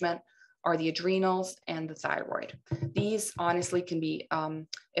management are the adrenals and the thyroid. These honestly can be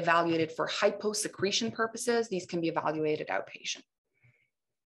evaluated for hyposecretion purposes. These can be evaluated outpatient.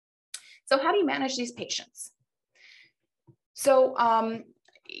 So how do you manage these patients? So,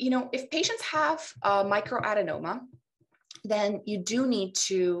 if patients have a microadenoma, then you do need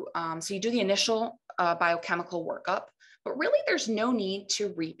to, so you do the initial biochemical workup, but really there's no need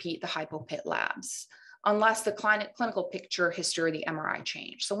to repeat the hypopit labs unless the clinical picture, history, or the MRI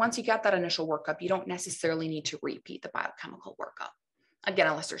change. So once you get that initial workup, you don't necessarily need to repeat the biochemical workup, again,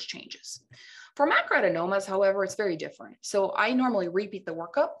 unless there's changes. For macroadenomas, however, it's very different. So I normally repeat the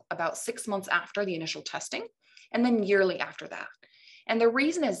workup about 6 months after the initial testing, and then yearly after that. And the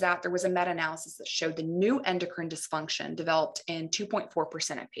reason is that there was a meta-analysis that showed the new endocrine dysfunction developed in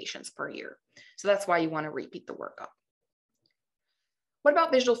 2.4% of patients per year. So that's why you want to repeat the workup. What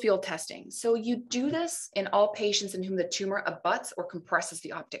about visual field testing? So you do this in all patients in whom the tumor abuts or compresses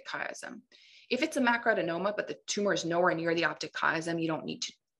the optic chiasm. If it's a macroadenoma, but the tumor is nowhere near the optic chiasm, you don't need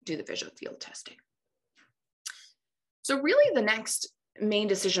to do the visual field testing. So really the next main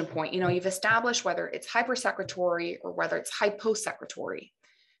decision point, you've established whether it's hypersecretory or whether it's hyposecretory.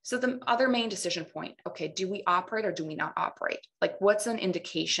 So the other main decision point, okay, do we operate or do we not operate? Like what's an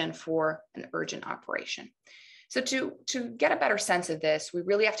indication for an urgent operation? So to get a better sense of this, we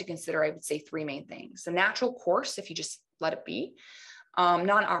really have to consider, I would say, 3 main things. The natural course, if you just let it be,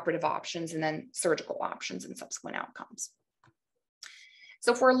 non-operative options, and then surgical options and subsequent outcomes.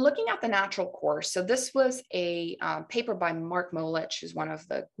 So if we're looking at the natural course, so this was a paper by Mark Molich, who's one of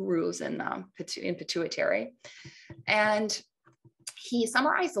the gurus in pituitary. And he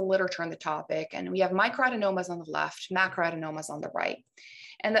summarized the literature on the topic, and we have microadenomas on the left, macroadenomas on the right.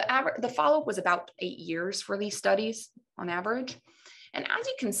 And the follow-up was about 8 years for these studies on average. And as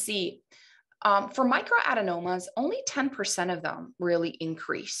you can see, for microadenomas, only 10% of them really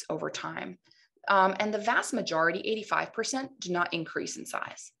increase over time. And the vast majority, 85%, do not increase in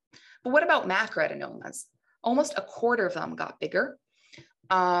size. But what about macroadenomas? Almost a quarter of them got bigger,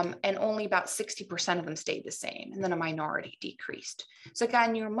 and only about 60% of them stayed the same, and then a minority decreased. So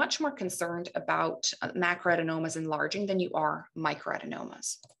again, you're much more concerned about macroadenomas enlarging than you are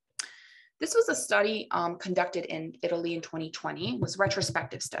microadenomas. This was a study conducted in Italy in 2020. It was a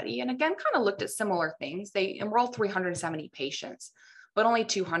retrospective study, and again, kind of looked at similar things. They enrolled 370 patients, but only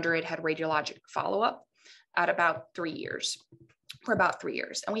 200 had radiologic follow-up at about 3 years, for about 3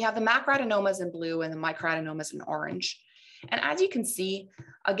 years. And we have the macroadenomas in blue and the microadenomas in orange. And as you can see,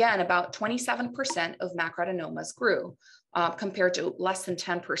 again, about 27% of macroadenomas grew compared to less than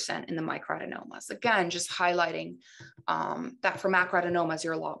 10% in the microadenomas. Again, just highlighting that for macroadenomas,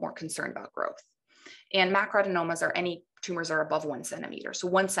 you're a lot more concerned about growth. And macroadenomas are any tumors that are above 1 centimeter. So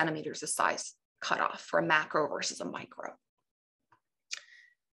 1 centimeter is the size cutoff for a macro versus a micro.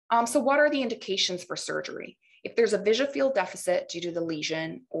 So what are the indications for surgery? If there's a visual field deficit due to the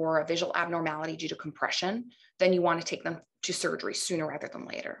lesion or a visual abnormality due to compression, then you want to take them to surgery sooner rather than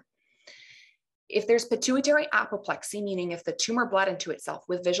later. If there's pituitary apoplexy, meaning if the tumor bled into itself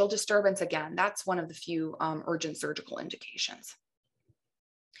with visual disturbance, again, that's one of the few urgent surgical indications.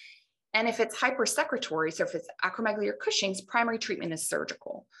 And if it's hypersecretory, so if it's acromegaly or Cushing's, primary treatment is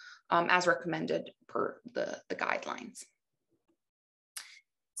surgical, as recommended per the guidelines.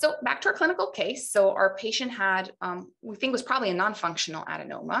 So back to our clinical case. So our patient had, we think was probably a non-functional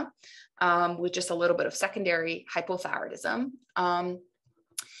adenoma with just a little bit of secondary hypothyroidism.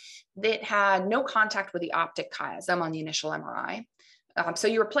 That had no contact with the optic chiasm on the initial MRI. So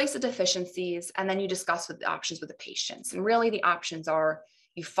you replace the deficiencies and then you discuss the options with the patients. And really the options are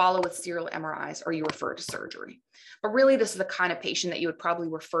you follow with serial MRIs or you refer to surgery. But really this is the kind of patient that you would probably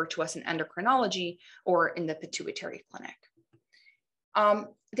refer to us in endocrinology or in the pituitary clinic.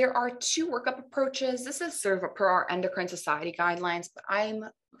 There are 2 workup approaches. This is sort of per our endocrine society guidelines, but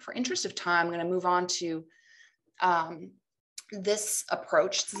for interest of time, I'm going to move on to this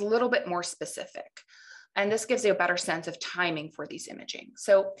approach. It's a little bit more specific. And this gives you a better sense of timing for these imaging.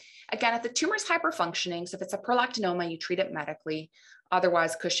 So again, if the tumor is hyperfunctioning, so if it's a prolactinoma, you treat it medically,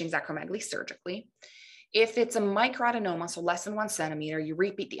 otherwise Cushing's acromegaly surgically. If it's a microadenoma, so less than 1 centimeter, you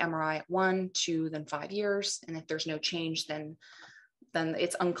repeat the MRI at 1, 2, then 5 years. And if there's no change, then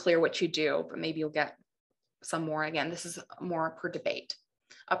it's unclear what you do, but maybe you'll get some more. Again, this is more per debate,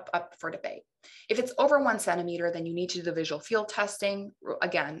 up for debate. If it's over 1 centimeter, then you need to do the visual field testing.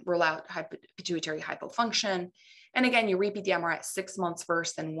 Again, rule out pituitary hypofunction. And again, you repeat the MRI at 6 months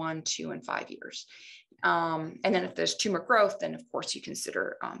first, then 1, 2, and 5 years. And then if there's tumor growth, then of course you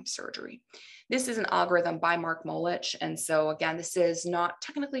consider surgery. This is an algorithm by Mark Molich. And so again, this is not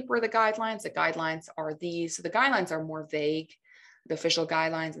technically per the guidelines. The guidelines are these. So the guidelines are more vague, the official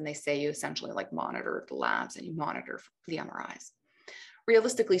guidelines, and they say you essentially like monitor the labs and you monitor the MRIs.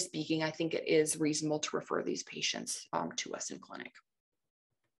 Realistically speaking, I think it is reasonable to refer these patients to us in clinic.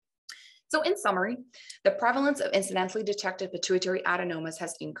 So in summary, the prevalence of incidentally detected pituitary adenomas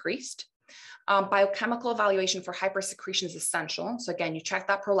has increased. Biochemical evaluation for hypersecretion is essential. So again, you check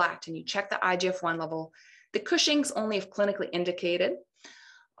that prolactin, you check the IGF-1 level. The Cushing's only if clinically indicated.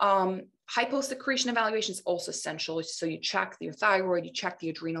 Hyposecretion evaluation is also essential. So you check your thyroid, you check the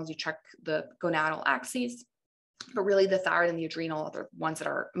adrenals, you check the gonadal axes, but really the thyroid and the adrenal are the ones that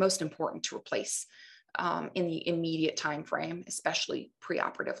are most important to replace in the immediate time frame, especially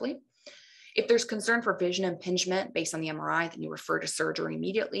preoperatively. If there's concern for vision impingement based on the MRI, then you refer to surgery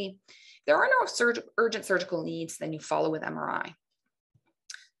immediately. If there are no urgent surgical needs, then you follow with MRI.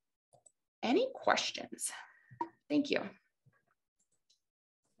 Any questions? Thank you.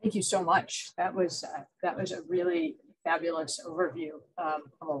 Thank you so much. That was a really fabulous overview of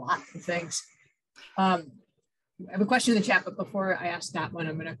a lot of things. I have a question in the chat, but before I ask that one,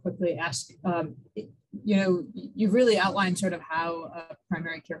 I'm going to quickly ask, you know, you've really outlined sort of how a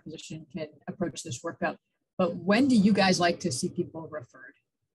primary care physician can approach this workup, but when do you guys like to see people referred?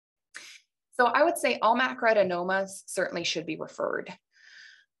 So I would say all macroadenomas certainly should be referred.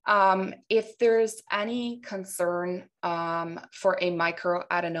 If there's any concern for a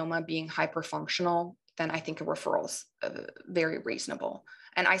microadenoma being hyperfunctional, then I think a referral is very reasonable.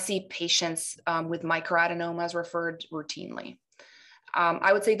 And I see patients with microadenomas referred routinely.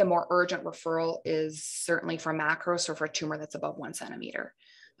 I would say the more urgent referral is certainly for macros or for a tumor that's above 1 centimeter.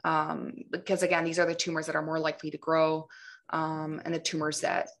 Because again, these are the tumors that are more likely to grow and the tumors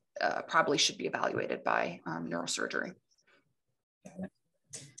that probably should be evaluated by neurosurgery.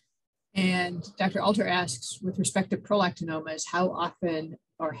 And Dr. Alter asks, with respect to prolactinomas, how often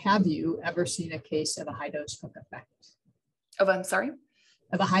or have you ever seen a case of a high dose hook effect? Oh, I'm sorry?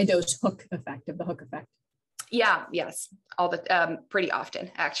 Of a high dose hook effect, of the hook effect. Yeah, yes, all the pretty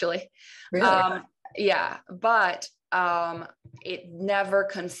often actually. Really? Yeah, but it never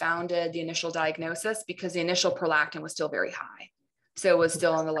confounded the initial diagnosis because the initial prolactin was still very high. So it was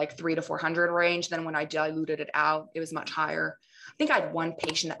still in the like 300 to 400 range. Then when I diluted it out, it was much higher. I think I had one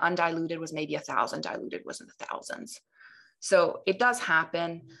patient that undiluted was maybe 1,000, diluted was in the thousands. So it does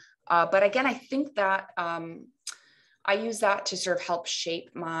happen. But again, I think that I use that to sort of help shape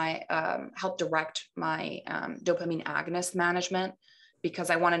my, help direct my dopamine agonist management because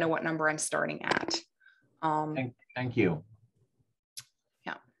I want to know what number I'm starting at. Thank you.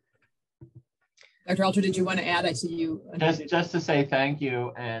 Dr. Alter, did you want to add? I see you. Just to say thank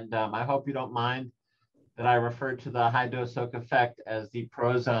you, and I hope you don't mind that I referred to the high dose soak effect as the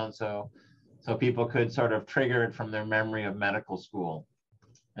prozone, so people could sort of trigger it from their memory of medical school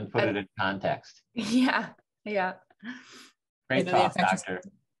and put it in context. Yeah. Great talk, doctor.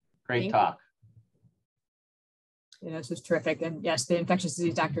 Great talk. This was terrific. And yes, the infectious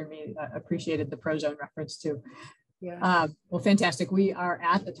disease doctor and me appreciated the prozone reference too. Yeah. Well, fantastic. We are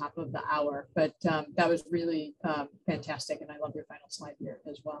at the top of the hour, but that was really fantastic. And I love your final slide here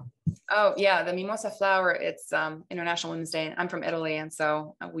as well. Oh yeah, the mimosa flower, it's International Women's Day. I'm from Italy, and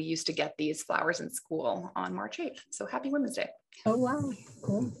so we used to get these flowers in school on March 8th. So happy Women's Day. Oh, wow.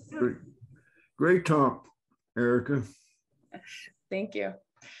 Cool. Great talk, Erica. Thank you.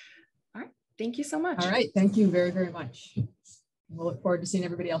 All right. Thank you so much. All right. Thank you very, very much. We'll look forward to seeing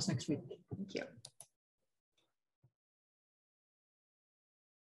everybody else next week. Thank you.